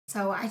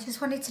So I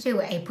just wanted to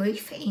do a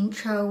brief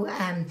intro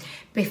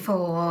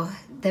before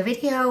the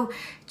video,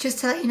 just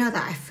to let you know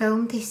that I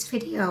filmed this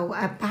video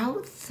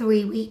about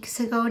 3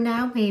 weeks ago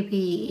now, maybe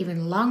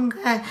even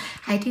longer.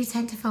 I do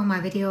tend to film my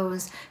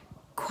videos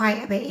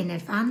quite a bit in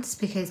advance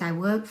because I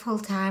work full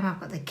time, I've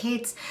got the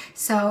kids,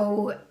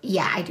 so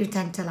yeah, I do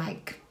tend to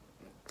like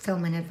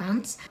film in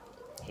advance.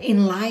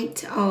 In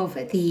light of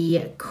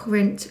the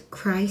current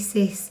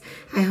crisis,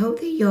 I hope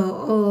that you're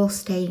all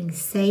staying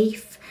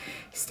safe,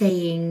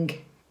 staying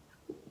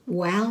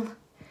well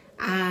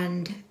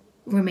and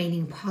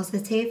remaining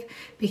positive,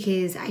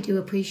 because I do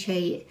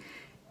appreciate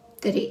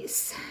that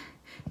it's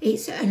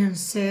an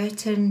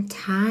uncertain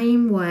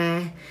time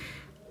where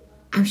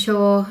I'm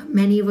sure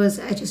many of us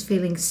are just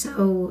feeling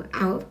so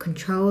out of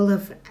control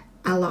of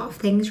a lot of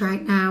things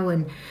right now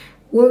and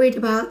worried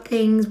about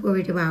things,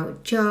 worried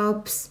about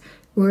jobs,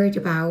 worried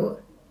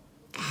about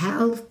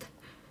health,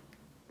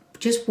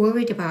 just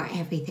worried about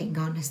everything,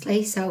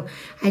 honestly. So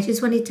I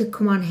just wanted to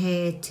come on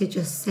here to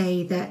just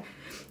say that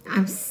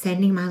I'm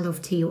sending my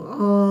love to you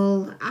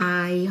all.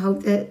 I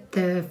hope that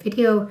the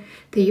video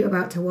that you're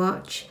about to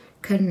watch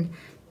can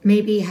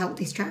maybe help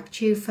distract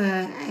you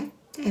for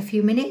a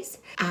few minutes.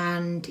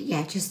 And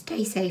yeah, just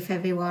stay safe,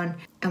 everyone,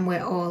 and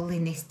we're all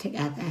in this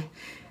together.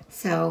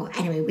 So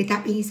anyway, with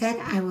that being said,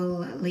 I will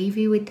leave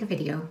you with the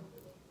video.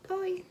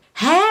 Bye.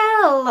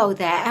 Hello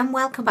there and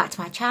welcome back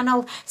to my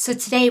channel. So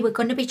today we're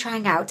going to be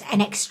trying out an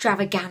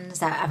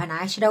extravaganza of an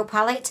eyeshadow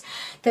palette.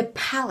 The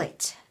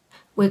palette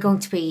we're going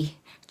to be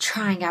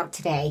trying out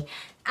today,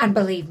 and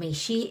believe me,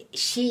 she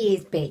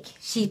is big.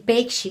 She's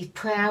big, she's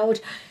proud,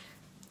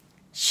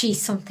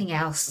 she's something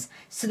else.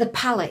 So the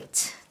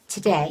palette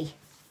today,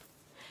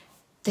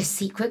 the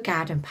Secret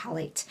Garden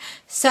palette.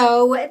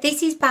 So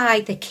this is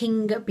by the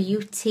Qing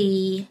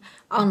Beauty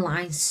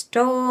online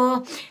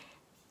store,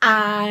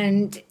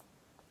 and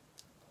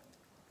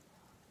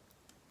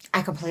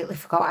I completely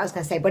forgot what I was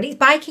going to say, but it's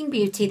by Qing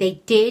Beauty.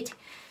 They did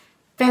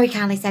very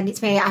kindly send it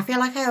to me. I feel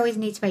like I always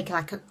need to make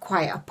like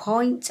quite a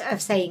point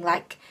of saying,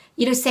 like,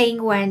 you know,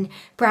 saying when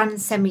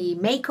brands send me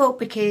makeup,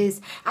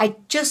 because I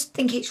just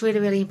think it's really,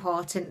 really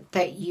important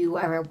that you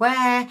are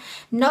aware.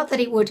 Not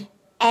that it would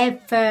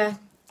ever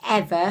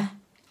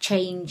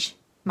change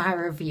my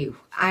review.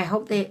 I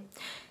hope that,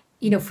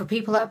 you know, for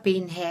people that have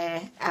been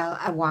here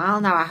a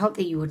while now, I hope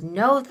that you would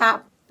know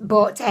that.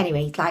 But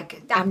anyway,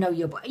 like, I know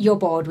you're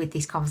bored with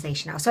this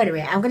conversation now. So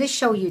anyway, I'm going to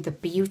show you the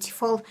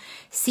beautiful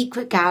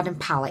Secret Garden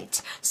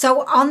palette.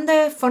 So on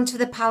the front of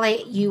the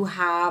palette, you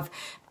have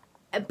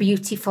a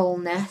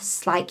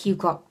beautifulness, like you've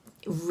got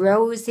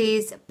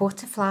roses,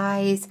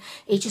 butterflies.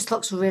 It just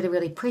looks really,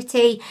 really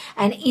pretty.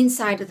 And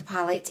inside of the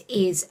palette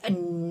is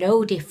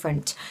no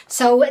different.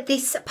 So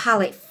this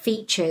palette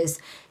features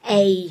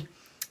a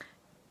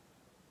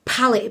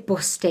palette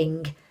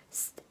busting.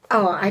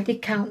 Oh, I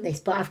did count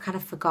this, but I've kind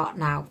of forgot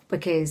now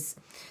because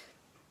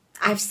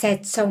I've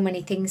said so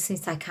many things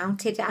since I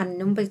counted, and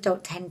numbers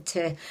don't tend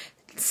to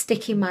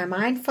stick in my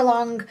mind for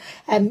long.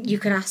 You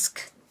can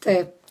ask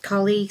the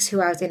colleagues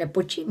who I was in a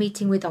budget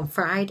meeting with on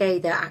Friday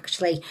that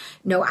actually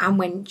know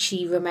Anwen.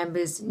 She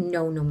remembers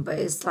no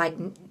numbers. Like,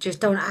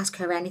 just don't ask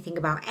her anything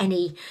about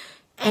any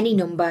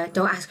number.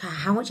 Don't ask her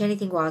how much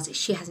anything was.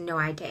 She has no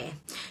idea.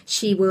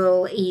 She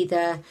will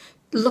either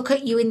look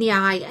at you in the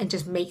eye and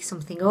just make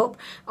something up,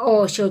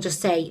 or she'll just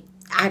say,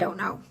 I don't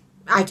know.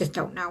 I just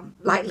don't know.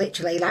 Like,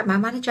 literally, like my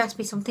manager asked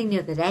me something the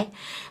other day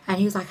and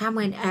he was like,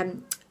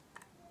 Anwen,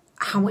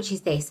 how much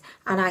is this?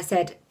 And I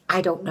said, I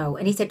don't know.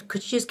 And he said,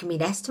 could you just give me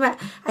an estimate?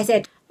 I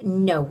said,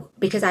 no,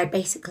 because I'd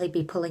basically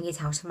be pulling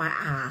it out of my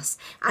ass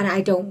and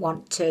I don't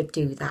want to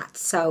do that.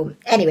 So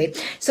anyway,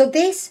 so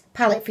this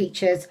palette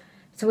features,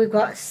 so we've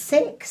got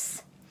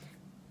 6,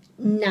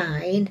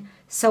 9.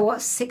 So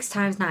what's 6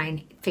 times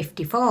 9?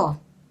 54.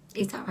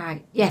 Is that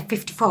right? Yeah,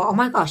 54. Oh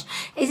my gosh.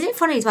 Isn't it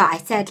funny as well? I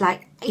said,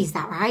 like, is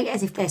that right?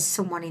 As if there's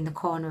someone in the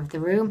corner of the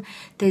room.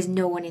 There's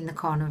no one in the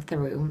corner of the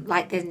room.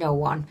 Like, there's no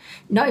one.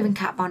 Not even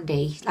Kat Von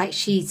D. Like,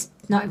 she's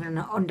not even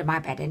under my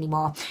bed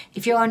anymore.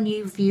 If you're a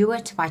new viewer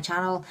to my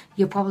channel,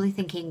 you're probably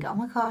thinking, oh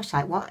my gosh,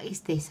 like, what is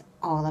this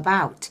all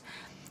about?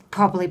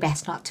 Probably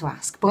best not to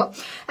ask.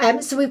 But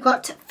so we've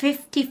got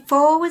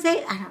 54, was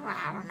it?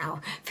 I don't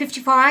know.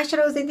 54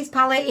 eyeshadows in this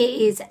palette.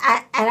 It is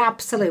an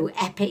absolute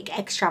epic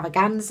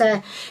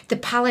extravaganza. The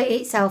palette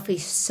itself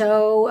is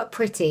so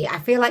pretty. I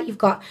feel like you've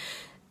got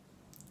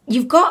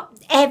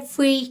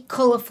every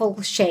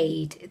colourful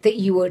shade that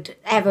you would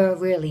ever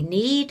really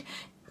need.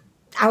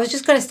 I was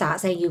just going to start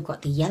saying you've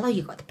got the yellow,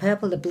 you've got the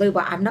purple, the blue,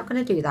 but I'm not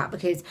going to do that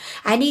because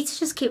I need to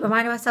just keep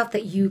reminding myself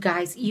that you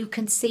guys, you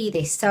can see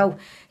this. So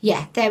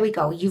yeah, there we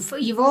go.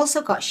 You've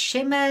also got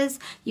shimmers,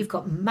 you've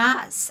got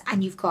mattes,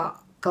 and you've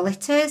got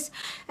glitters.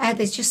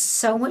 There's just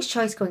so much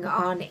choice going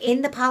on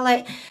in the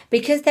palette.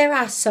 Because there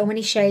are so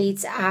many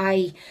shades,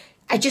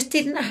 I just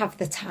didn't have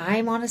the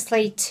time,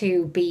 honestly,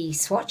 to be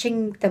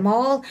swatching them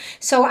all.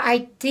 So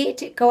I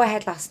did go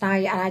ahead last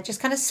night and I just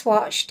kind of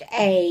swatched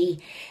a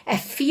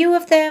few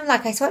of them.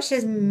 Like, I swatched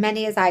as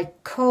many as I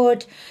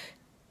could,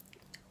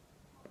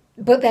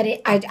 But then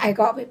I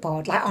got a bit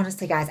bored. Like,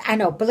 honestly, guys, I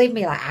know, believe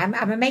me, like,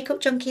 I'm a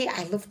makeup junkie.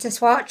 I love to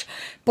swatch,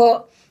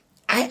 but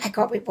I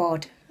got a bit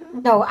bored.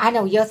 No, I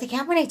know, you're thinking,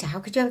 Anwen, how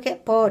could you ever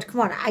get bored? Come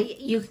on,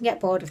 you can get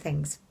bored of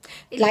things.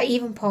 Like,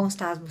 even porn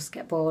stars must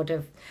get bored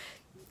of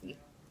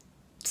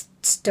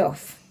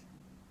stuff.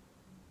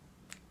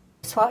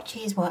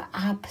 Swatches were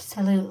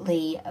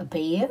absolutely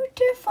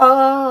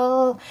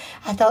beautiful.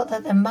 I thought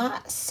that the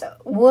mattes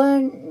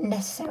weren't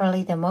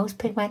necessarily the most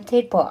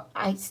pigmented, but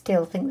I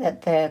still think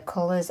that the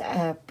colours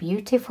are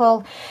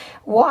beautiful.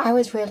 What I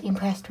was really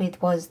impressed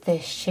with was the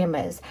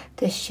shimmers.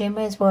 The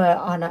shimmers were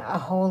on a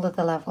whole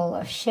other level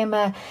of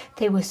shimmer.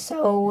 They were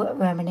so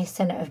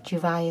reminiscent of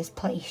Juvia's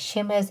Place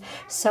shimmers.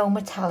 So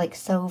metallic,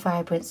 so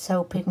vibrant,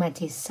 so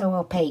pigmented, so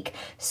opaque,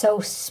 so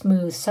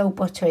smooth, so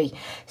buttery,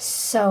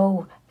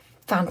 so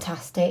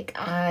fantastic.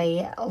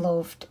 I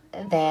loved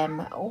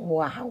them.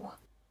 Wow.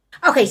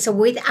 Okay, so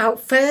without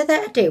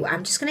further ado,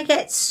 I'm just going to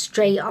get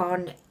straight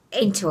on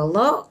into a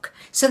look.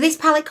 So this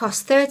palette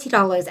costs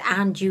 $30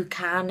 and you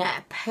can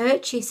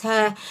purchase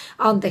her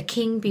on the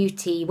Qing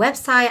Beauty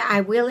website.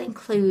 I will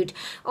include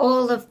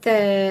all of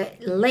the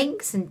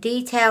links and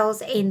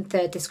details in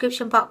the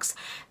description box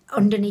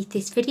underneath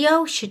this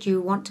video should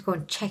you want to go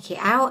and check it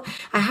out.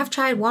 I have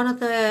tried one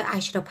other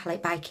eyeshadow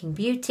palette by Qing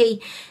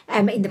Beauty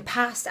in the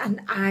past,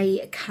 and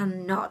I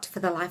cannot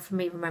for the life of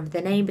me remember the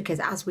name because,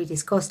 as we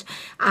discussed,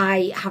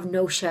 I have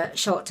no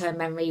short-term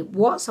memory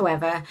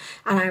whatsoever,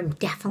 and I'm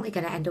definitely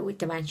going to end up with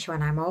dementia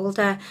when I'm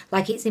older.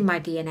 Like, it's in my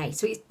DNA,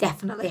 so it's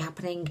definitely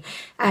happening,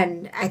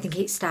 and I think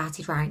it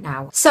started right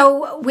now.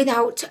 So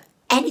without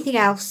anything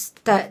else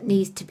that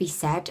needs to be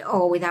said,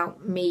 or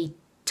without me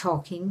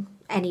talking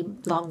any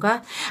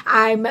longer,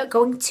 I'm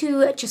going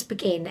to just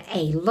begin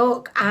a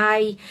look.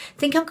 I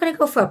think I'm going to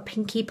go for a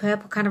pinky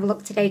purple kind of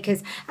look today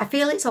because I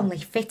feel it's only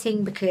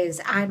fitting because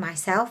I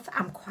myself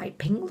am quite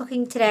pink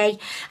looking today.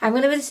 I'm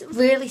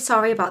really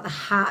sorry about the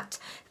hat,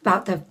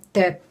 about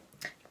the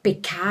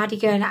big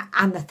cardigan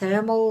and the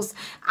thermals.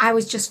 I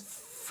was just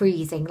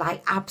freezing,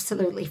 like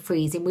absolutely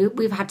freezing.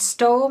 We've had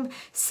Storm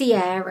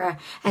Sierra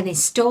and then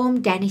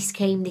Storm Dennis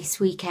came this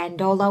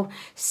weekend, although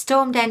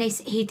Storm Dennis,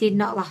 he did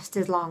not last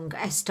as long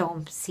as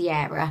Storm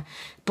Sierra,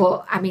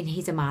 but I mean,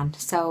 he's a man,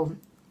 so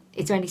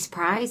is there any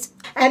surprise?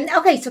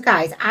 Okay, so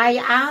guys, I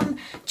am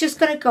just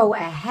going to go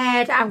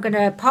ahead. I'm going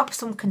to pop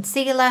some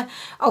concealer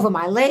over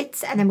my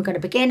lids and then we're going to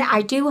begin.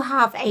 I do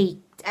have a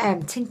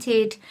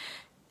tinted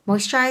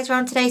moisturiser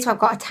on today, so I've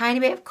got a tiny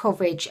bit of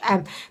coverage,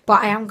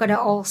 but I am going to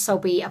also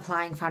be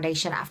applying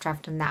foundation after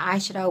I've done that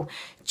eyeshadow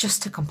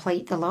just to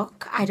complete the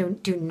look. I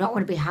do not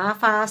want to be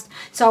half-assed,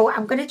 so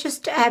I'm going to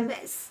just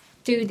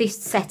do this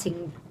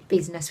setting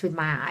business with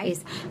my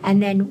eyes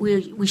and then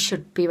we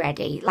should be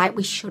ready. Like,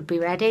 we should be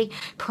ready.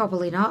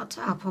 Probably not.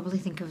 I'll probably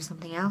think of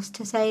something else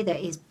to say that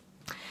is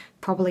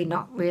probably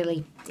not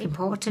really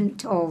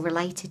important or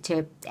related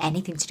to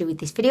anything to do with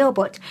this video,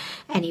 but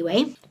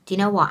anyway, do you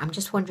know what, I'm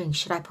just wondering,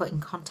 should I put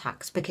in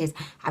contacts? Because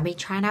I've been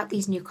trying out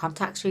these new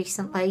contacts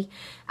recently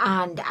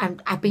and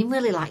I've been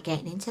really like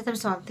getting into them,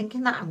 so I'm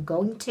thinking that I'm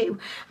going to.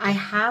 I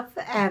have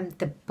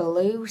the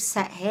blue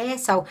set here,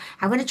 so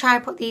I'm going to try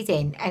and put these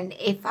in, and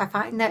if I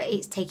find that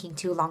it's taking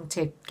too long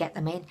to get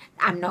them in,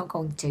 I'm not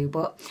going to,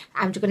 but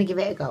I'm just going to give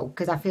it a go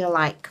because I feel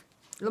like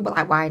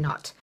why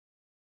not?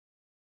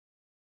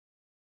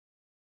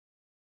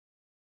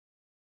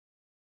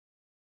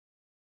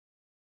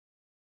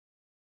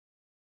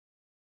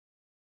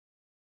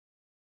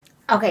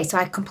 Okay, so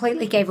I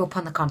completely gave up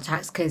on the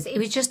contacts because it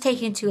was just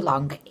taking too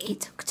long.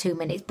 It took 2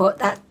 minutes, but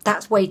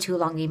that's way too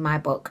long in my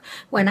book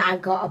when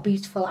I've got a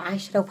beautiful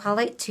eyeshadow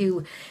palette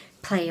to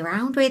play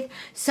around with.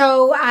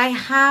 So I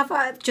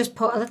have just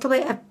put a little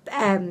bit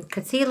of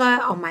concealer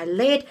on my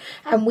lid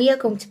and we are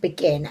going to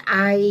begin.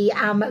 I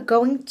am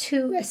going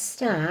to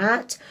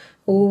start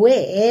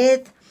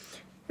with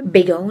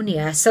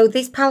Begonia. So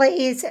this palette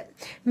is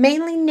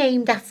mainly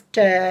named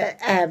after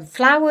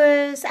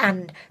flowers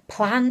and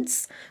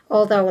plants,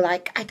 although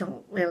like I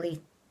don't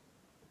really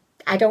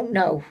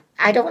know,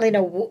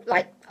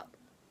 like,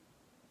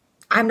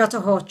 I'm not a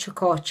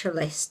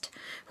horticulturalist.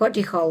 What do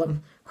you call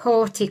them?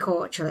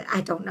 Horticulturalist,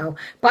 I don't know,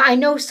 but I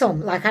know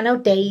some, like I know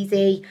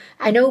daisy,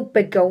 I know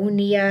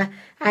begonia,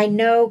 I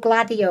know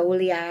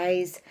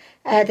gladiolus.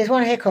 There's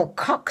one here called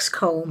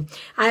coxcomb.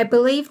 I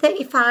believe that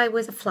if I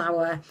was a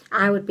flower,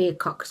 I would be a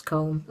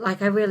coxcomb.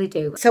 Like, I really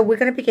do. So we're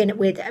going to begin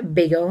with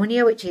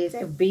begonia, which is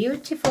a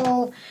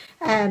beautiful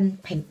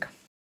pink.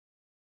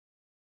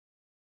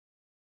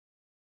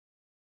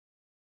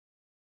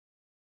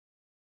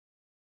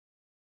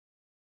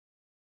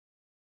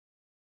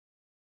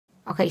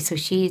 Okay, so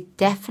she's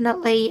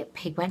definitely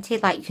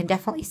pigmented. Like, you can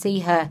definitely see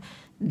her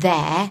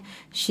there.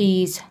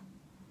 She's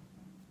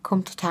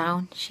come to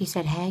town. She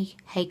said,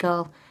 hey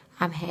girl,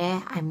 I'm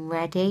here. I'm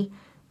ready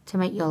to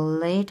make your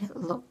lid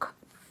look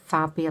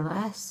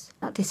fabulous.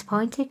 Not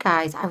disappointed,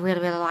 guys. I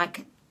really, really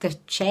like the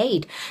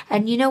shade.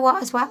 And you know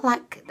what as well,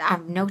 like,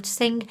 I'm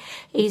noticing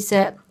is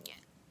that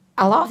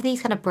a lot of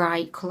these kind of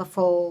bright,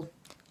 colourful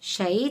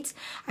shades,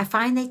 I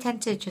find they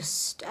tend to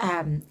just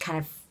kind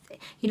of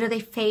you know, they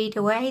fade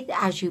away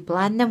as you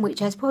blend them,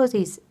 which I suppose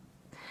is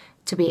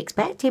to be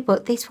expected,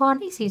 but this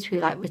one, it seems to be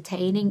like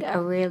retaining a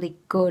really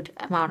good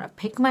amount of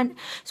pigment,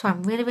 so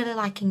I'm really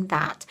liking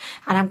that.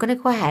 And I'm going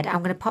to go ahead,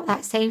 I'm going to pop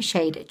that same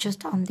shade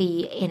just on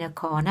the inner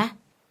corner.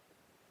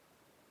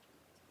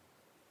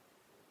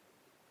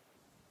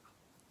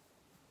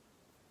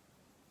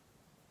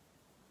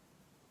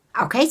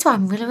 Okay, so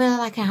I'm really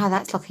liking how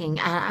that's looking,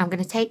 and I'm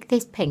going to take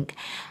this pink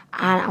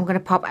and I'm going to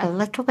pop a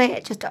little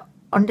bit just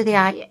under the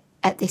eye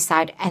at this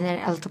side, and then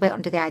a little bit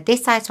under the eye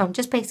this side. So I'm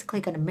just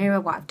basically going to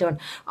mirror what I've done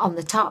on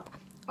the top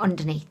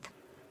underneath.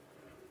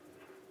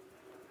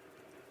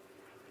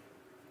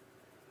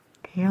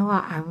 You know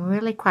what, I'm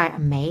really quite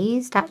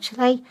amazed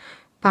actually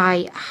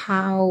by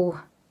how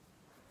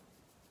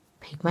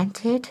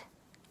pigmented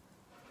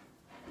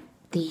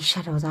these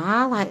shadows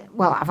are. Like,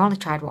 well, I've only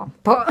tried one,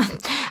 but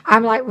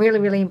I'm like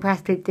really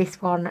impressed with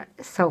this one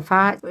so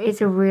far.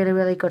 It's a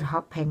really good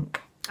hot pink.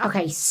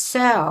 Okay,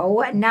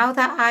 so now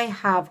that I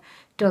have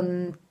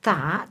done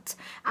that,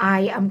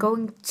 I am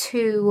going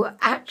to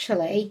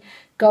actually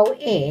go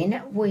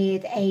in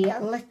with a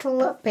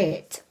little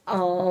bit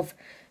of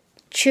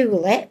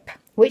Tulip,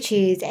 which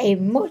is a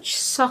much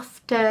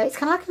softer, it's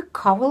kind of like a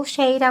coral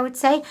shade, I would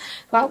say.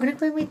 But I'm going to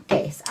go in with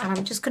this, and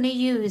I'm just going to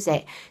use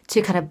it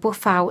to kind of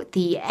buff out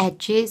the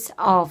edges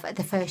of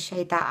the first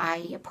shade that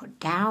I put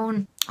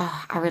down.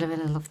 Oh, I really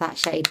love that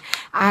shade.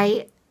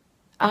 Oh,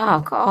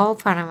 I've got all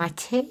brown on my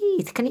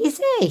teeth. Can you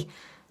see?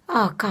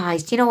 Oh,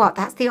 guys, do you know what?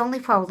 That's the only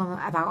problem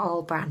about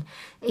all brown.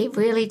 It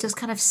really does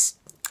kind of,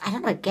 I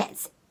don't know, it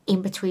gets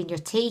in between your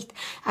teeth,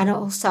 and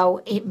also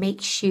it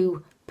makes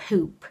you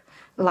poop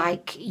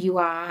like you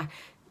are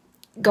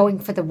going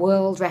for the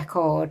world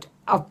record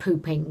of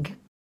pooping.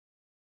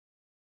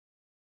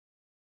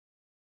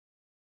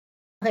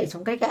 Okay, so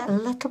I'm going to get a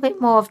little bit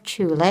more of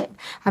Tulip.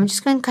 I'm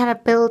just going to kind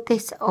of build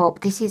this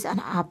up. This is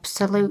an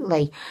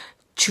absolutely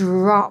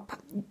drop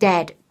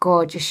dead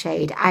gorgeous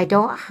shade. I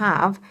don't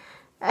have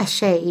a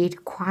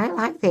shade quite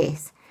like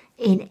this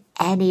in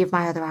any of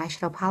my other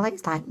eyeshadow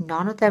palettes, like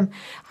none of them.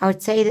 I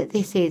would say that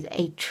this is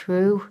a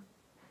true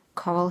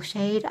coral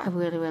shade. I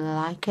really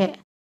like it.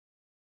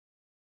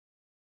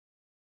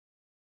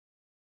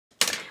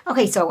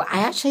 Okay, so I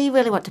actually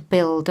really want to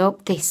build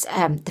up this,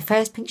 the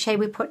first pink shade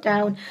we put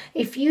down.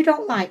 If you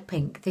don't like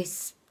pink,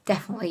 this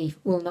definitely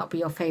will not be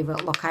your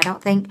favourite look, I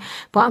don't think.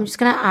 But I'm just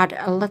going to add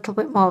a little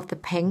bit more of the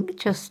pink,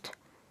 just,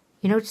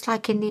 you know, just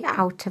like in the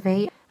outer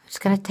V. I'm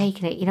just going to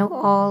take it, you know,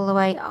 all the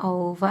way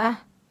over.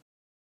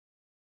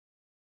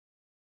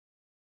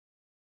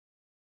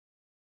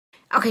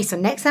 Okay, so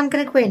next I'm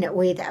going to go in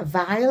with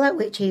Violet,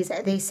 which is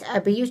this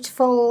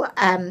beautiful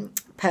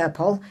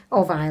purple,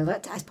 or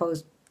violet, I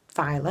suppose.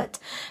 Violet.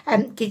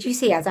 Did you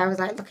see, as I was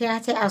like looking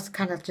at it, I was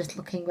kind of just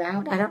looking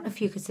around. I don't know if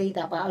you could see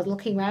that, but I was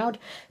looking around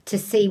to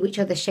see which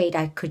other shade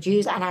I could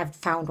use, and I've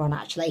found one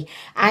actually.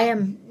 I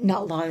am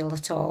not loyal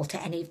at all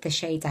to any of the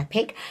shades I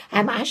pick.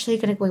 I'm actually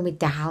going to go in with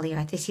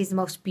Dahlia. This is the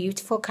most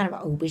beautiful kind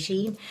of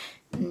aubergine.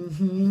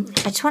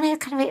 I just want to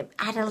kind of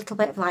add a little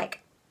bit of like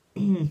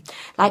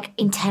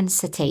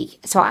intensity.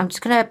 So I'm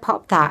just going to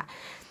pop that.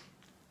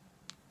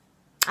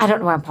 I don't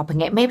know where I'm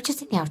popping it. Maybe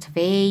just in the outer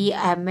V,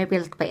 maybe a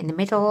little bit in the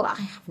middle. I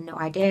have no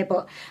idea,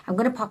 but I'm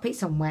going to pop it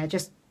somewhere,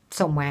 just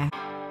somewhere.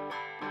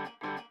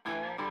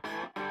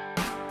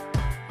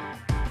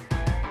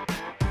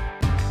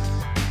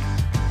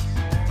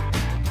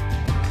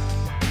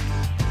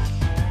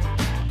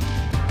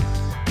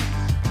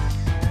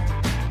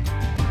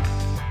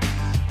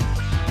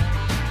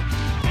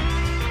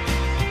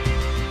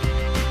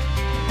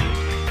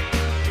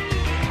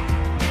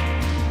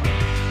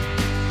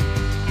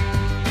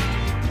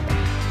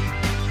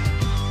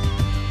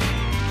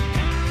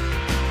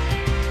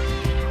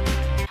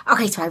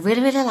 Okay, so I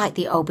really like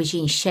the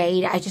aubergine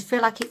shade. I just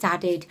feel like it's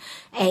added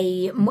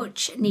a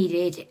much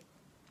needed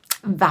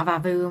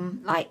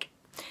va-va-voom, like,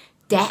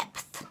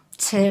 depth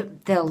to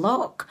the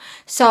look.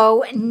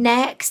 So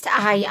next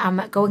I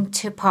am going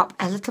to pop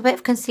a little bit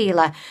of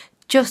concealer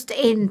just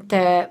in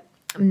the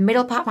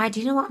middle part of my,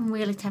 do you know what I'm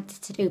really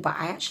tempted to do? But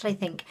I actually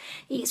think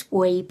it's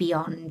way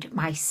beyond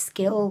my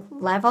skill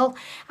level,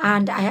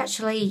 and I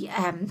actually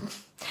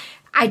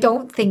I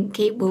don't think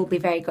it will be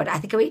very good. I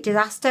think it'll be a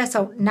disaster.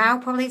 So now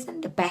probably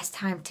isn't the best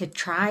time to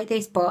try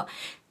this, but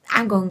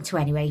I'm going to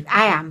anyway.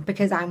 I am,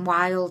 because I'm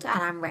wild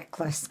and I'm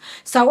reckless.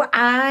 So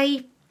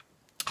I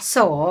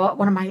saw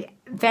one of my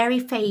very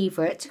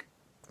favourite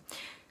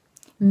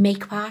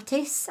makeup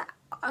artists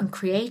and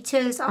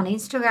creators on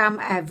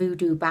Instagram,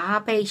 Voodoo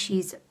Barbie.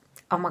 She's,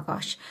 oh my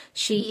gosh,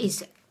 she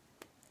is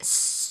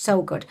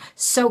so good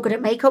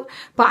at makeup.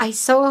 But I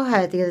saw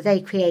her the other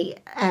day create,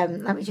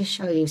 let me just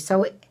show you.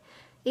 So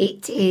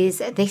it is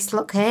this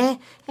look here.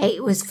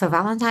 It was for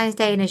Valentine's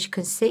Day, and as you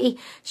can see,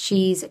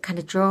 she's kind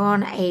of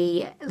drawn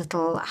a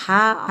little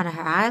heart on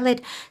her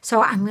eyelid.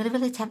 So I'm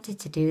really tempted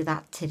to do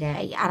that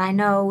today. And I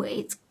know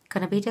it's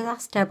going to be a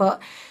disaster,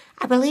 but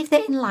I believe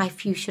that in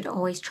life you should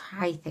always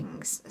try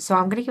things. So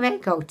I'm going to give it a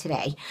go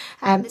today.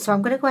 So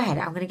I'm going to go ahead,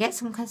 I'm going to get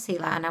some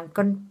concealer, and I'm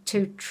going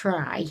to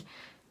try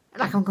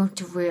like I'm going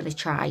to really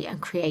try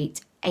and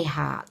create a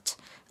heart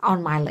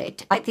on my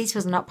lid. Like, this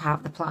was not part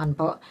of the plan,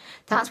 but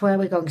that's where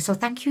we're going. So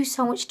thank you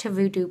so much to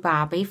Voodoo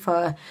Barbie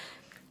for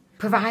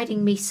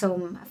providing me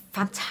some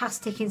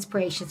fantastic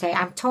inspiration today.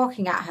 I'm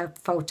talking at her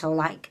photo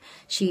like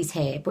she's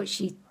here, but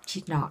she's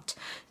not.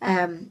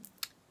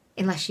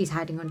 Unless she's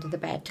hiding under the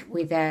bed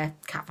with a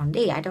Kat Von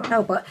D, I don't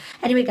know. But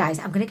anyway, guys,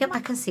 I'm going to get my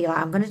concealer.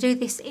 I'm going to do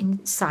this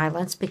in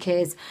silence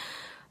because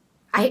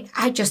I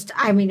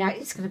mean,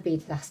 it's going to be a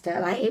disaster.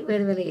 Like, it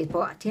really, really is.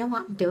 But do you know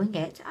what? I'm doing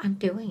it. I'm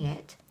doing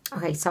it.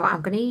 Okay, so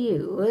I'm going to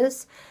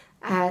use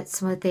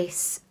some of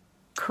this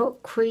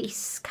cut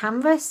crease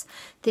canvas.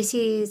 This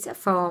is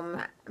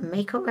from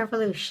Makeup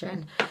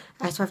Revolution.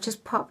 So I've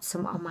just popped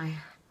some on my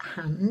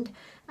hand,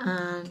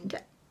 and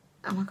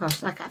oh my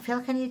gosh, like, I feel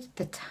like I need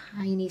the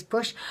tiniest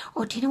brush.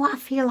 Or do you know what I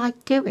feel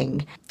like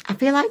doing? I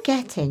feel like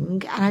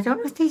getting, and I don't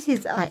know if this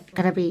is like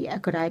going to be a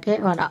good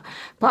idea or not,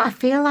 but I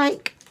feel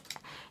like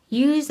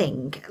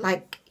using,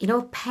 like, you know,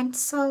 a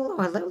pencil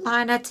or a little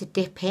liner to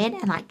dip in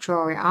and like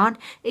draw it on.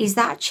 Is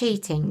that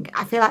cheating?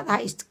 I feel like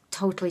that is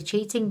totally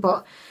cheating,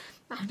 but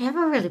I've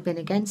never really been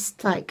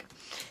against like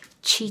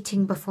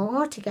cheating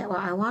before to get what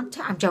I want.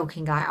 I'm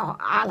joking,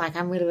 like,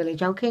 I'm really, really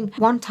joking.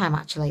 One time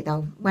actually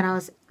though, when I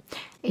was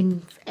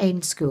in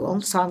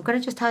school, so I'm going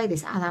to just tell you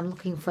this, and I'm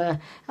looking for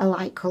a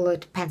light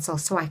coloured pencil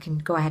so I can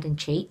go ahead and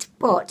cheat.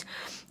 But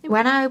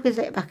when I was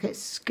back at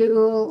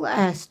school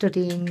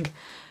studying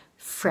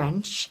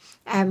French,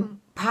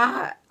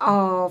 part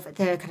of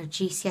the kind of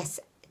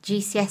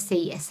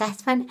GCSE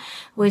assessment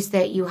was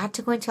that you had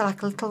to go into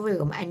like a little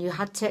room, and you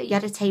had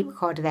a tape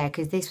recorder there,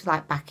 because this was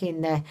like back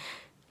in the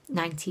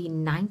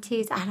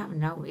 1990s. I don't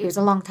know, it was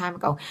a long time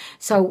ago.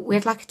 So we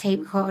had like a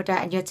tape recorder,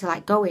 and you had to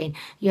like go in,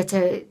 you had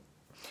to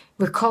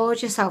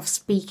record yourself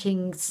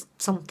speaking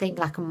something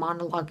like a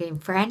monologue in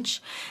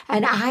French,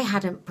 and I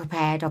hadn't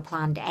prepared or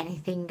planned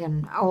anything,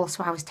 and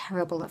also I was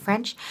terrible at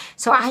French,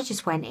 so I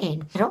just went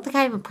in. I don't think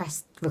I even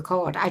pressed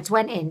record. I just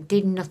went in,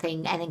 did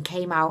nothing, and then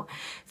came out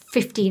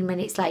 15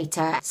 minutes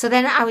later. So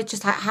then I was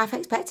just like half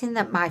expecting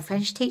that my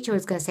French teacher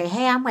was going to say,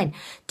 "Hey Anwen,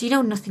 do you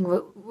know nothing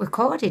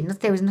recorded?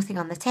 There was nothing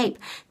on the tape."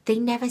 They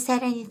never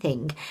said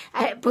anything,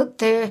 but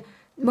the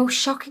most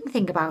shocking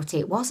thing about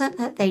it wasn't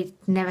that they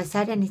never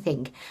said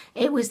anything.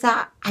 It was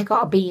that I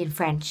got a B in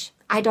French.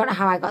 I don't know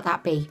how I got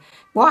that B.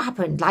 What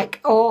happened?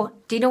 Like, or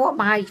do you know what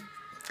my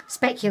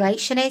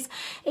speculation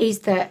is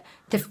that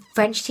the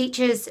French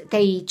teachers,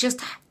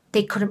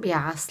 they couldn't be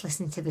arsed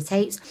listening to the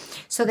tapes.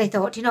 So they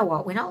thought, you know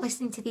what, we're not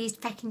listening to these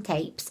fucking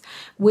tapes.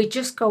 We're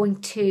just going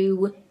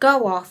to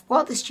go off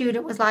what the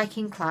student was like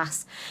in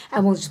class,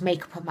 and we'll just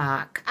make up a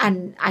mark.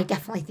 And I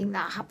definitely think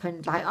that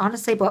happened, like,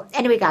 honestly. But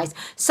anyway, guys,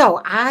 so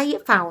I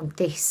found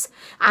this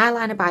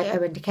eyeliner by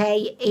Urban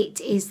Decay. It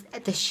is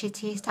the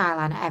shittiest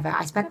eyeliner ever.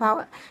 I spent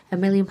about £1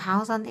 million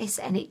on this,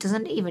 and it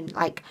doesn't even,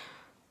 like,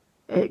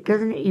 it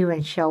doesn't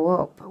even show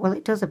up. Well,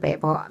 it does a bit,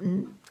 but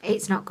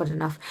it's not good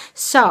enough.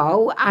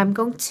 So I'm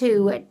going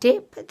to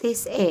dip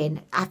this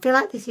in. I feel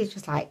like this is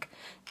just like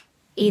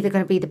either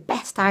going to be the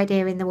best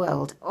idea in the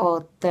world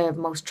or the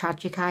most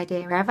tragic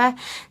idea ever.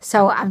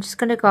 So I'm just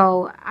going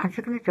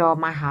to draw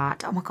my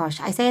heart. Oh my gosh,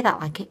 I say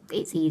that like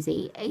it's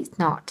easy. It's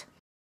not.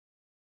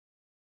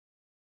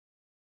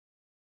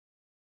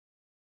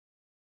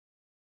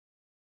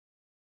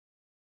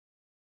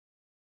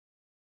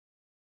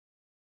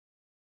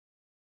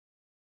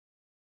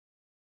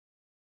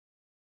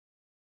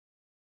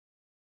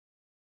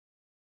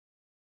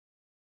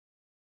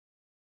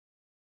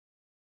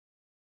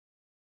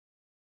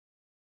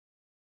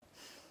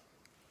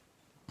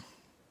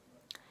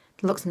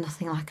 Looks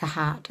nothing like a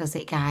heart, does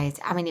it, guys?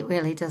 I mean, it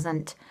really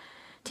doesn't.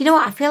 Do you know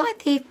what? I feel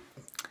like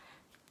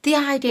the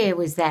idea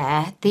was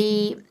there.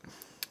 The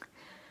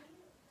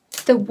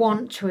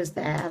want was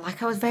there.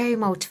 Like, I was very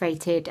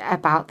motivated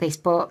about this,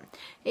 but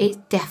it's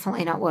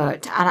definitely not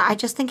worked. And I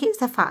just think it's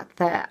the fact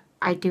that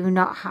I do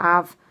not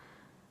have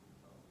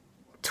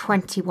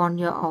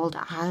 21-year-old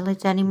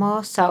eyelids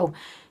anymore. So,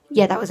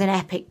 yeah, that was an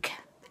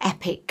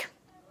epic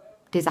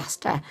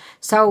disaster.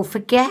 So,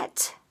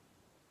 forget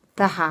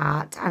the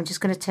heart. I'm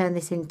just going to turn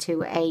this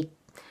into a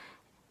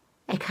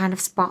kind of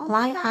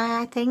spotlight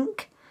eye, I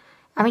think.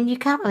 I mean, you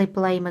can't really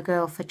blame a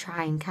girl for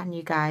trying, can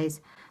you,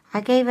 guys?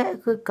 I gave it a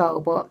good go,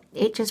 but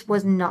it just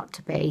was not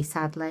to be,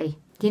 sadly.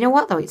 You know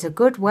what, though? It's a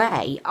good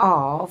way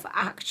of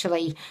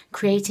actually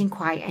creating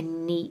quite a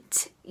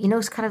neat, you know,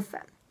 kind of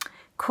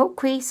cut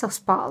crease or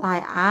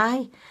spotlight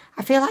eye.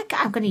 I feel like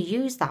I'm going to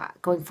use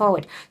that going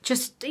forward.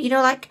 Just, you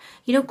know, like,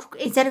 you know,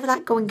 instead of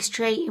like going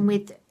straight in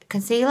with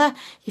concealer,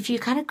 if you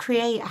kind of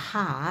create a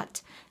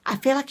heart, I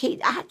feel like it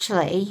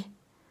actually,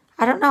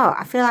 I don't know,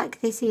 I feel like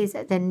this is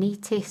the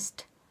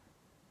neatest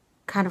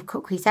kind of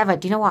cut crease ever.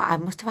 Do you know what? I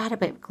must have had a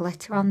bit of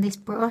glitter on this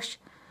brush,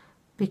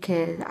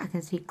 because I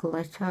can see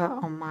glitter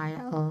on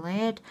my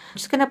lid. I'm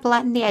just going to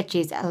blend the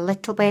edges a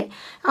little bit.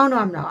 Oh no,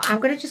 I'm not.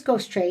 I'm going to just go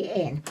straight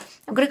in.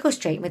 I'm going to go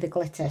straight in with the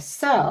glitter.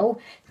 So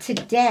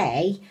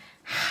today,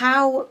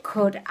 how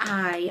could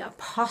I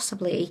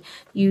possibly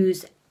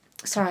use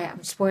Sorry, I'm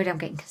just worried I'm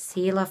getting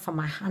concealer from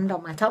my hand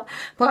on my top.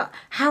 But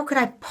how could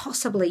I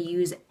possibly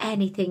use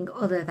anything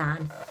other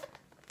than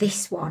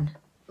this one?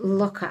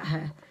 Look at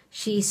her.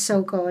 She's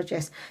so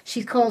gorgeous.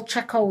 She's called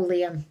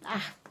Tracoleum.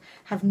 I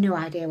have no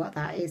idea what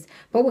that is.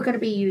 But we're going to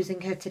be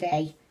using her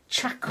today.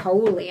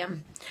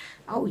 Tracoleum.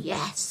 Oh,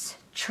 yes.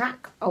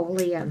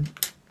 Tracoleum.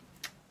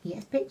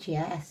 Yes, bitch,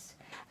 yes.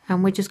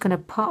 And we're just going to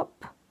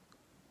pop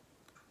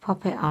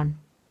it on.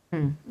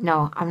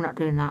 No, I'm not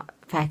doing that.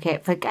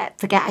 Forget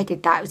I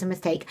did that. It was a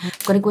mistake. I'm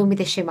going to go in with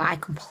the shimmer. I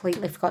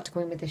completely forgot to go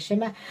in with the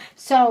shimmer.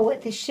 So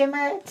the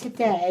shimmer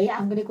today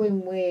I'm going to go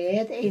in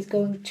with is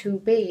going to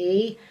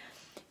be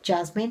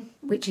Jasmine,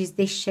 which is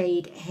this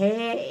shade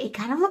here. It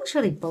kind of looks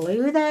really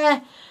blue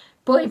there,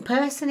 but in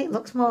person it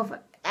looks more of,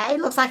 it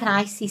looks like an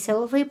icy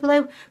silvery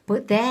blue,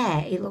 but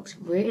there it looks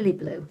really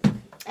blue.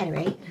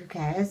 Anyway, who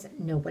cares?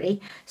 Nobody.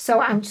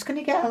 So I'm just going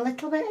to get a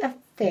little bit of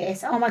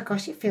this. Oh my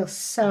gosh, it feels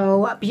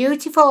so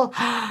beautiful. Look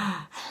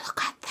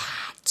at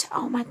that.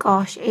 Oh my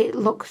gosh, it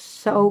looks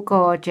so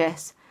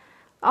gorgeous.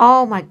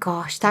 Oh my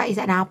gosh, that is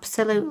an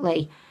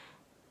absolutely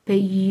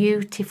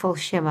beautiful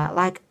shimmer.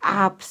 Like,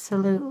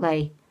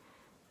 absolutely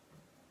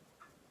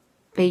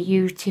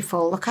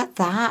beautiful. Look at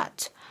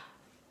that.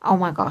 Oh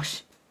my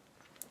gosh.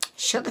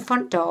 Shut the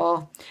front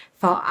door,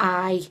 for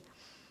I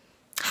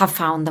have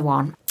found the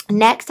one.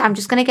 Next, I'm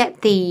just going to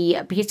get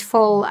the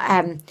beautiful,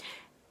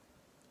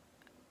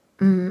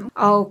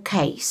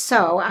 okay,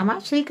 so I'm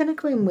actually going to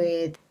go in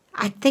with,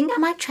 I think I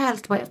might try a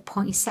little bit of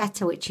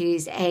Poinsettia, which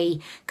is a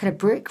kind of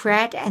brick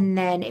red, and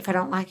then if I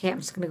don't like it, I'm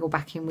just going to go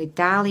back in with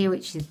Dahlia,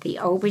 which is the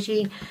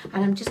aubergine,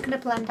 and I'm just going to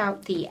blend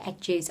out the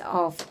edges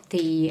of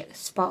the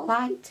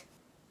spotlight.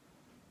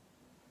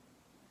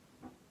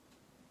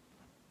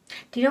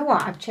 Do you know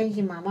what? I'm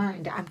changing my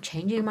mind.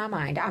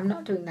 I'm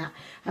not doing that.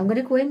 I'm going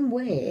to go in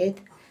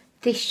with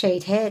this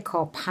shade here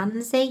called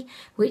Pansy,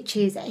 which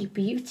is a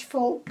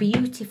beautiful,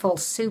 beautiful,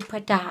 super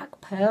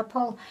dark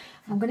purple.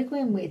 I'm going to go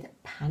in with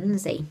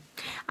Pansy.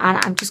 And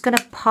I'm just going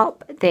to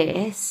pop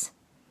this,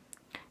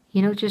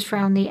 you know, just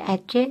around the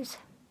edges.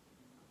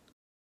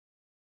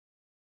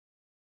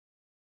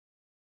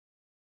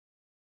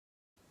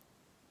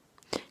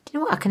 Do you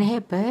know what? I can hear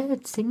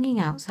birds singing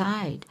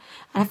outside.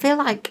 And I feel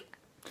like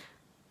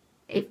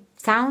it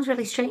sounds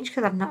really strange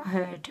because I've not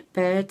heard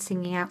birds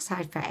singing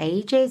outside for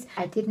ages.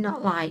 I did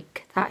not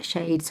like that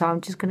shade, so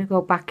I'm just going to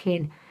go back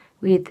in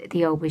with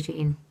the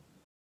aubergine.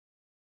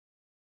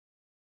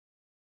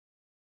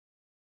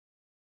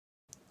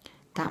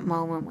 That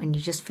moment when you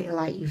just feel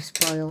like you've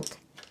spoiled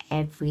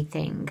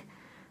everything.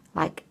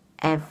 Like,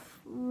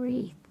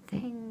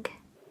 everything.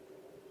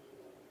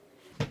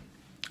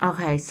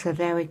 Okay, so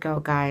there we go,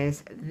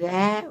 guys.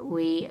 There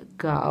we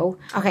go.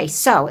 Okay,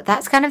 so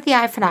that's kind of the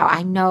eye for now.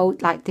 I know,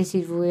 like, this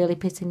is really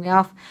pissing me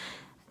off.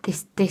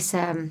 This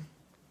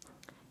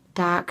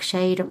dark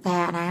shade up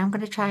there, and I am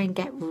going to try and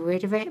get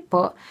rid of it,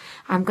 but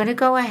I'm going to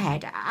go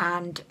ahead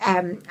and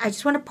I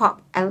just want to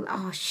pop,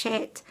 oh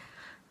shit.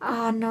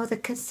 Oh no, the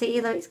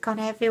concealer, it's gone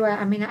everywhere.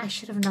 I mean, I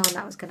should have known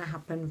that was going to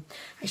happen.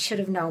 I should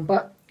have known,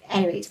 but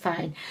anyway, it's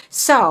fine.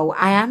 So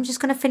I am just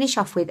going to finish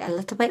off with a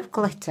little bit of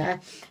glitter.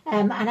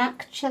 And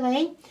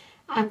actually,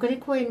 I'm going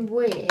to go in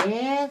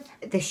with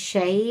the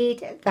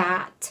shade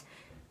that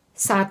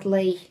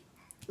sadly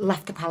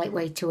left the palette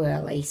way too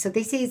early. So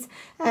this is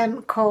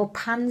called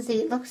Pansy.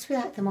 It looks to be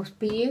like the most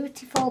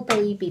beautiful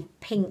baby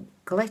pink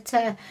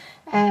glitter.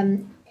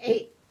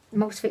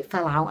 Most of it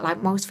fell out.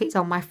 Like, most of it's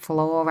on my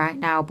floor right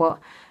now. But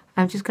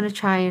I'm just going to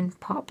try and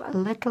pop a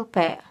little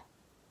bit.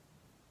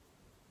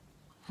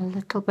 A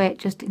little bit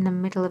just in the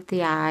middle of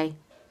the eye.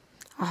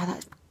 Oh,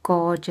 that's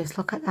gorgeous.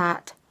 Look at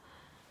that.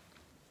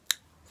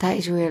 That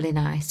is really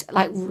nice.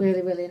 Like,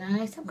 really, really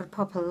nice. I'm going to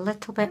pop a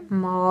little bit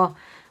more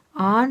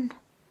on.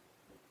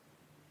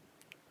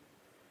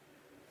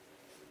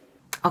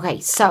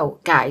 Okay, so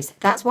guys,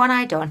 that's one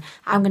eye done.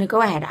 I'm going to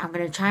go ahead. I'm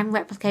going to try and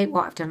replicate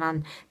what I've done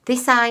on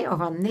this eye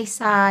or on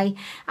this eye.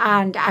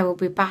 And I will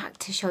be back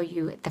to show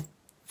you the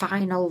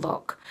final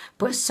look.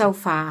 But so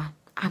far,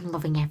 I'm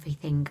loving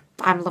everything.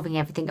 I'm loving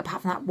everything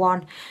apart from that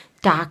one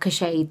darker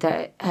shade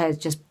that has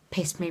just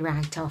pissed me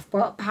right off.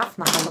 But apart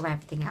from that, I love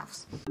everything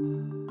else.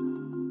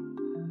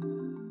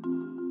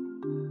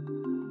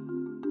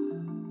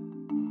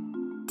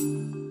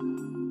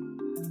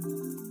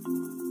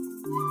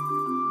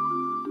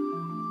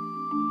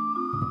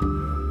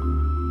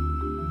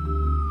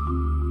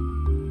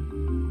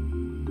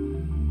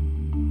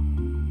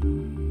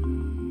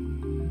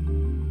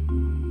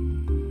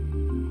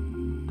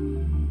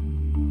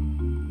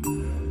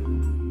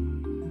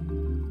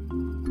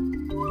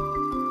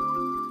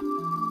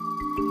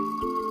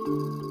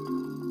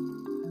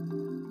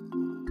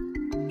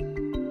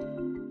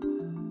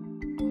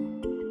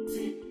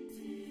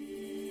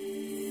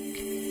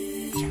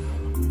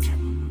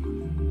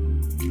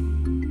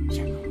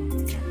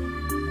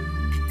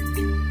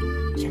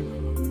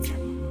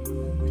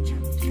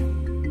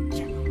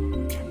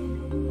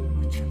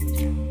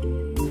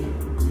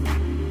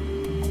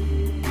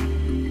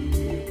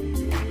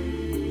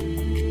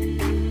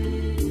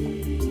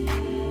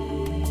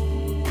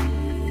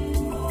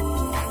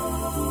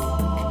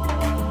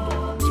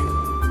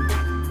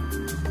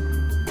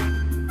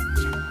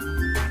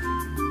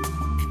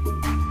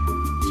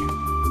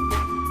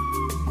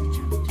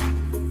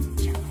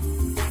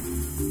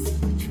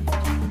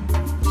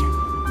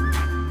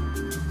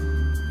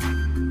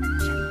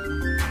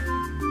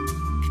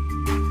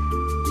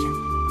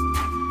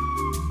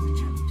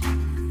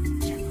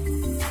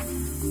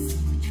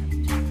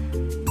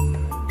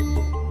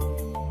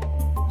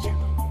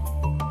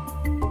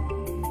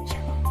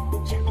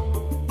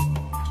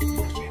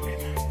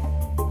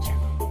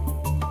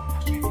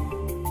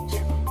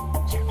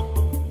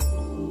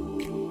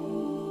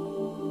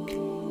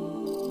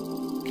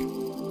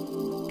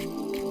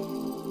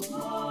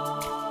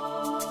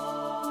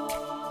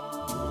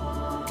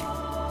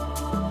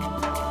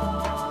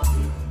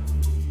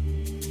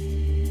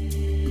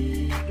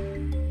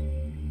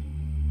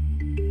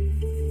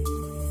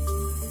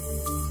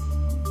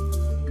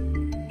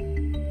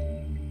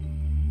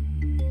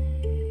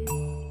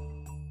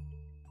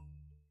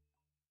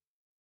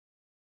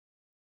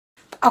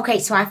 Okay,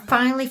 so I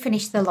finally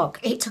finished the look.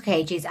 It took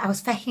ages. I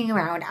was fecking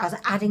around. I was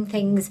adding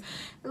things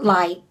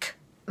like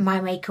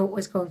my makeup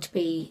was going to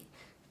be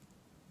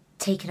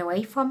taken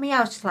away from me.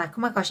 I was just like,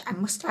 oh my gosh, I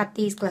must add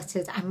these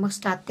glitters. I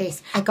must add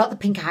this. I got the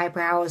pink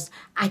eyebrows.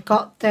 I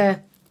got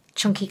the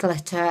chunky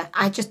glitter.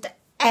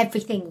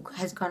 Everything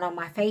has gone on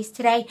my face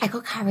today. I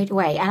got carried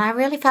away and I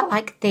really felt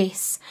like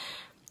this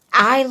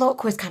eye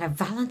look was kind of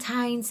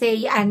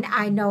Valentine's-y, and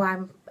I know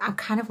I'm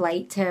kind of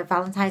late to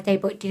Valentine's Day,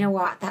 but do you know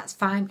what? That's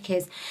fine,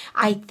 because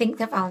I think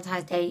that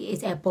Valentine's Day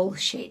is a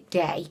bullshit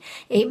day.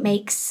 It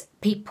makes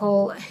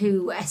people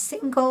who are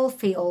single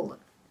feel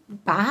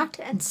bad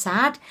and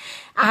sad,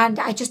 and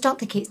I just don't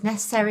think it's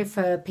necessary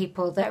for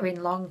people that are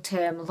in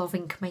long-term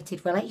loving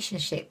committed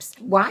relationships.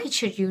 Why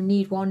should you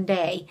need one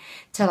day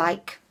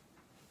to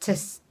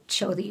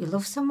show that you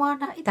love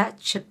someone?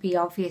 That should be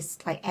obvious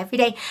like every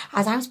day.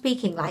 As I'm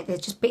speaking, like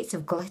there's just bits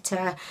of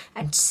glitter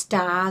and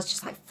stars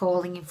just like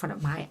falling in front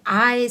of my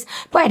eyes.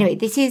 But anyway,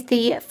 this is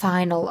the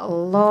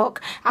final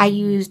look. I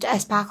used a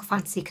Sparkle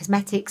Fantasy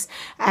Cosmetics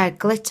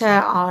glitter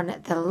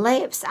on the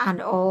lips and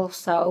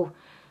also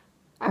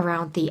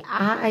around the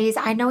eyes.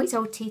 I know it's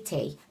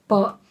OTT,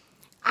 but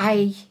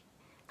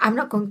I'm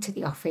not going to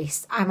the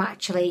office. I'm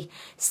actually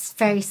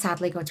very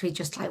sadly going to be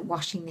just like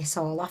washing this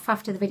all off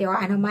after the video.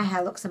 I know my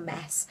hair looks a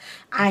mess.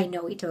 I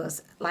know it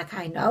does. Like,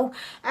 I know.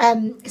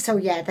 So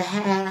yeah, the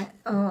hair,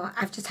 oh,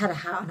 I've just had a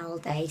hat on all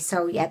day.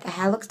 So yeah, the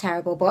hair looks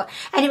terrible. But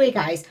anyway,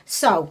 guys,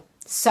 so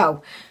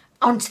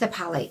onto the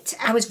palette.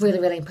 I was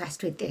really, really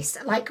impressed with this.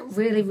 Like,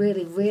 really,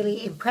 really,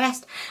 really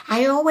impressed.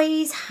 I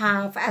always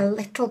have a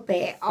little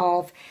bit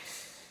of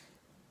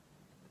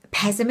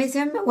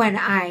pessimism when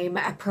I'm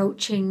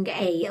approaching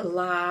a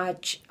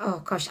large, oh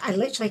gosh, I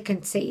literally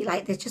can see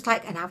like there's just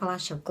like an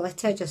avalanche of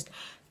glitter just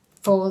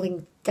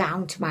falling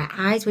down to my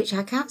eyes, which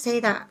I can't say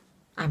that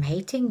I'm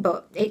hating,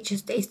 but it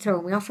just is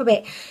throwing me off a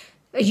bit.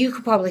 You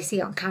could probably see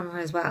it on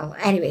camera as well.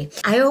 Anyway,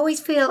 I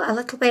always feel a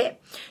little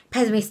bit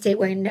pessimistic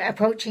when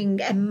approaching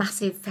a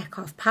massive feck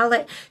off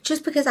palette,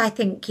 just because I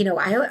think, you know,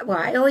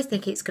 I always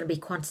think it's going to be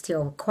quantity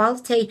over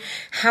quality.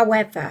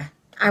 However,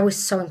 I was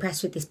so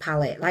impressed with this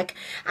palette. Like,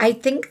 I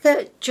think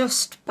that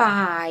just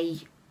by,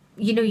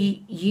 you know,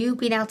 you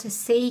being able to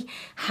see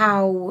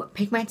how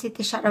pigmented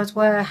the shadows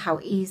were, how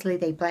easily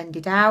they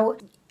blended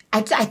out, I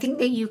think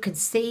that you can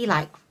see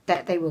like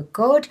that they were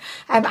good.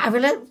 I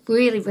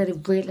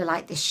really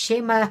like the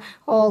shimmer,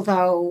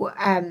 although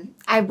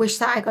I wish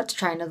that I got to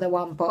try another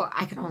one, but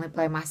I can only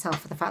blame myself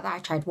for the fact that I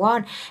tried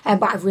one.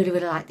 But I really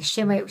like the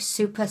shimmer. It was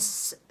super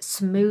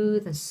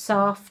smooth and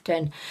soft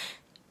and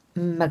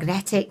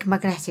magnetic, no,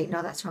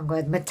 that's the wrong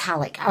word,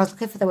 metallic. I was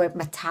looking for the word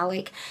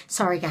metallic.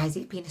 Sorry guys,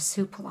 it's been a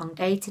super long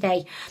day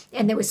today,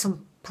 and there was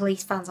some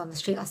police vans on the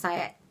street last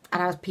night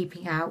and I was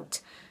peeping out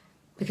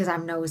because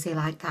I'm nosy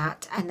like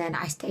that, and then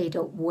I stayed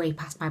up way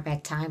past my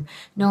bedtime.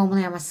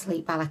 Normally I'm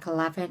asleep by like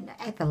 11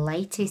 at the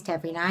latest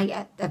every night.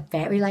 At the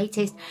very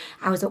latest,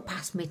 I was up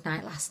past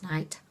midnight last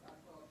night.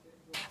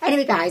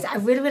 Anyway guys, I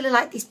really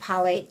like this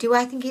palette. Do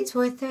I think it's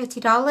worth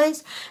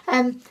 $30?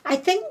 I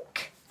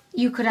think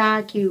you could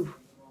argue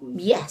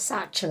yes,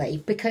 actually,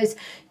 because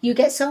you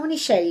get so many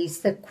shades.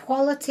 The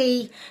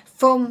quality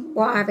from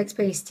what I've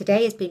experienced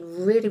today has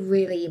been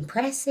really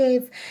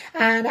impressive,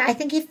 and I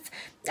think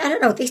I don't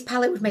know, this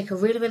palette would make a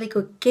really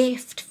good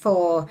gift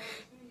for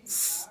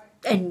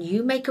a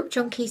new makeup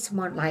junkie,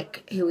 someone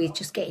like who is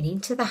just getting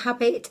into the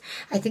habit.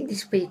 I think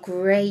this would be a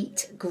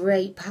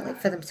great palette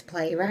for them to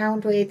play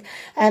around with,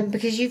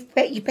 because you've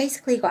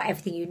basically got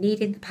everything you need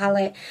in the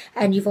palette,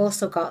 and you've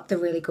also got the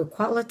really good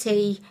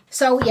quality.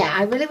 So yeah,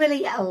 I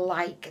really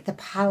like the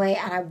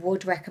palette, and I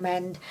would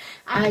recommend.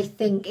 I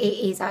think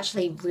it is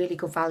actually really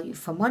good value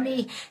for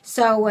money.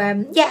 So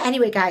yeah,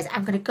 anyway guys,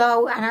 I'm gonna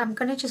go and I'm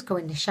gonna just go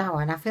in the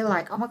shower, and I feel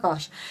like, oh my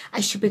gosh, I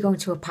should be going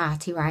to a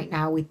party right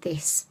now with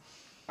this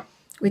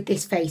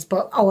face.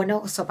 But oh, and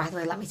also, by the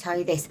way, let me tell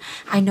you this,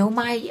 I know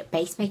my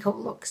base makeup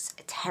looks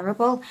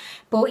terrible,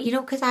 but you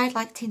know, because I had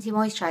like tinted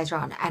moisturiser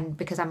on, and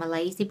because I'm a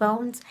lazy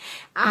bones,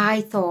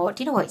 I thought,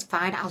 you know what, it's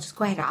fine, I'll just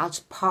go ahead and I'll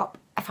just pop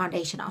a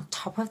foundation on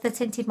top of the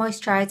tinted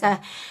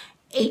moisturiser.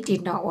 It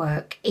did not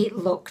work. It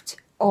looked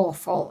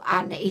awful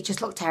and it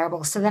just looked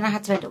terrible. So then I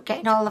had to end up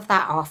getting all of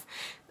that off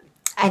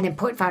and then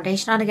putting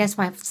foundation on against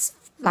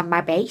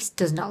my base.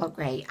 Does not look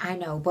great, I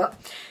know. But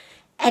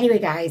anyway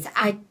guys,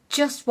 I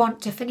just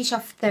want to finish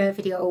off the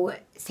video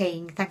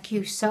saying thank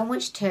you so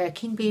much to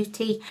Qing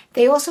Beauty.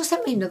 They also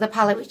sent me another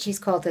palette which is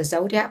called the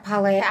Zodiac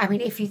palette. I mean,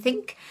 if you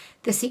think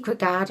the Secret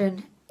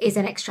Garden is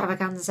an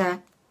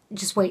extravaganza,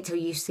 just wait till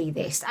you see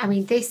this. I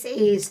mean, this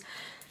is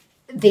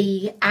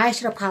the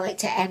eyeshadow palette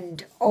to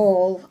end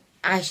all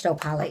eyeshadow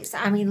palettes.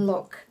 I mean,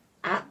 look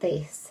at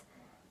this.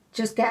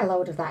 Just get a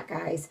load of that,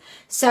 guys.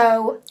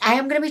 So I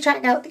am going to be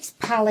trying out this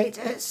palette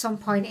at some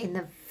point in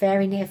the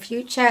very near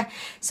future.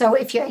 So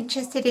if you're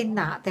interested in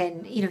that,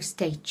 then, you know,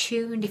 stay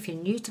tuned. If you're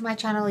new to my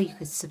channel, you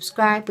could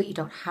subscribe, but you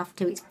don't have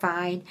to. It's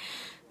fine.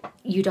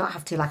 you don't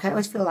have to, like, I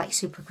always feel like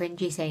super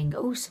cringy saying,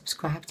 oh,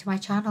 subscribe to my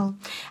channel.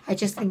 I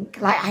just think,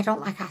 like, I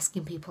don't like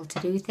asking people to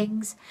do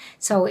things,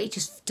 so it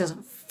just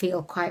doesn't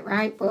feel quite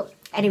right. But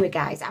anyway,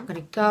 guys, I'm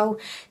gonna go.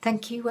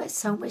 Thank you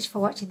so much for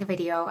watching the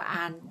video,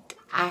 and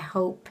I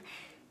hope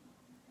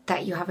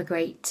that you have a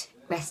great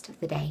rest of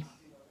the day.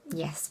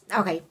 Yes.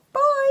 Okay, bye.